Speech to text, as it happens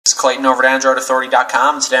This is Clayton over at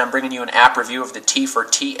AndroidAuthority.com, and today I'm bringing you an app review of the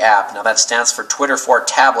T4T app. Now that stands for Twitter for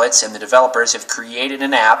Tablets, and the developers have created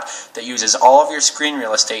an app that uses all of your screen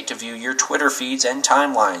real estate to view your Twitter feeds and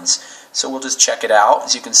timelines. So we'll just check it out.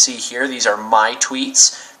 As you can see here, these are my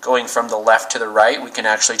tweets. Going from the left to the right, we can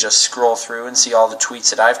actually just scroll through and see all the tweets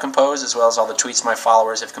that I've composed, as well as all the tweets my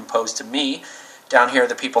followers have composed to me. Down here are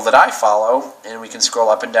the people that I follow, and we can scroll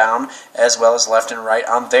up and down, as well as left and right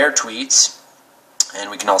on their tweets. And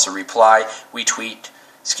we can also reply,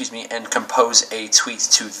 and compose a tweet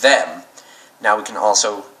to them. Now we can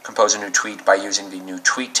also compose a new tweet by using the new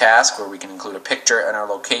tweet task, where we can include a picture and our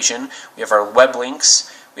location. We have our web links.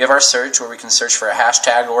 We have our search, where we can search for a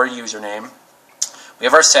hashtag or a username. We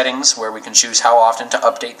have our settings, where we can choose how often to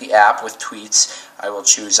update the app with tweets. I will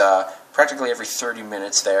choose practically every 30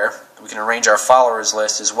 minutes there. We can arrange our followers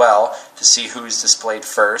list as well to see who's displayed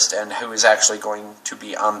first and who is actually going to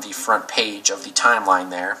be on the front page of the timeline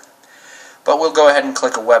there. But we'll go ahead and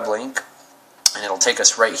click a web link, and it'll take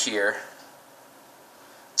us right here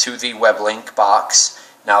to the web link box.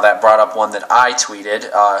 Now that brought up one that I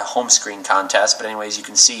tweeted, home screen contest, but anyways, you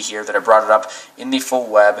can see here that I brought it up in the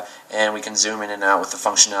full web, and we can zoom in and out with the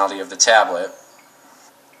functionality of the tablet.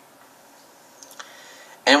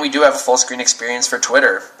 And we do have a full screen experience for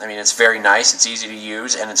Twitter. I mean, it's very nice, it's easy to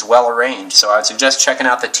use, and it's well arranged. So I would suggest checking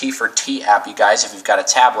out the T4T app, you guys, if you've got a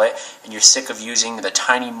tablet and you're sick of using the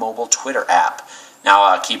tiny mobile Twitter app.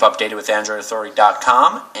 Now keep updated with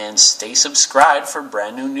AndroidAuthority.com and stay subscribed for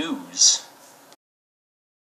brand new news.